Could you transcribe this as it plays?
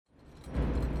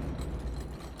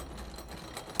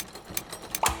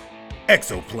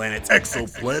Exoplanets.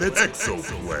 Exoplanets.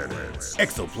 Exoplanets.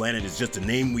 Exoplanet is just a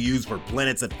name we use for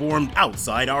planets that formed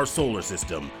outside our solar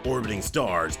system, orbiting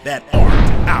stars that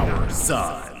aren't our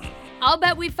sun. I'll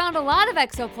bet we found a lot of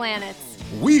exoplanets.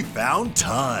 We found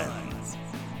tons.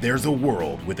 There's a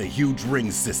world with a huge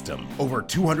ring system, over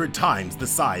 200 times the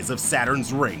size of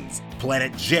Saturn's rings,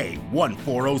 planet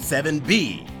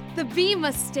J1407b. The B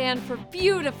must stand for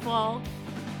beautiful.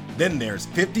 Then there's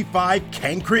 55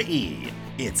 Cancri.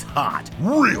 It's hot,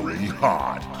 Really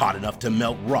hot. hot enough to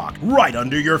melt rock right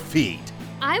under your feet.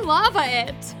 I lava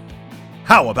it.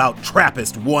 How about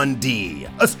Trappist 1d?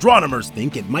 Astronomers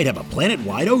think it might have a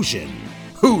planet-wide ocean.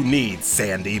 Who needs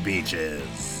sandy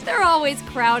beaches? They're always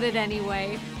crowded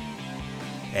anyway.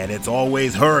 And it's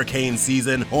always hurricane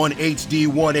season on HD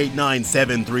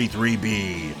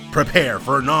 189733b. Prepare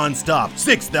for non-stop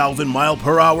 6,000 mile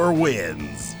per hour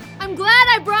winds. I'm glad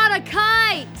I brought a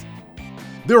kite.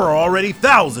 There are already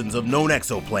thousands of known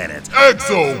exoplanets,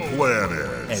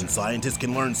 Exoplanets. and scientists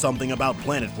can learn something about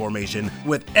planet formation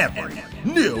with every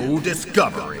new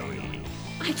discovery.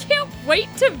 I can't wait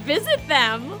to visit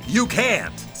them. You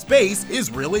can't! Space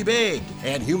is really big,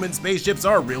 and human spaceships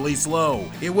are really slow.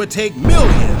 It would take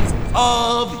millions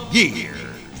of years.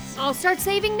 I'll start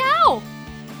saving now.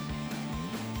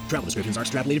 Travel descriptions are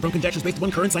extrapolated from conjectures based upon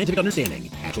current scientific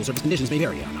understanding. Actual surface conditions may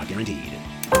vary and are not guaranteed.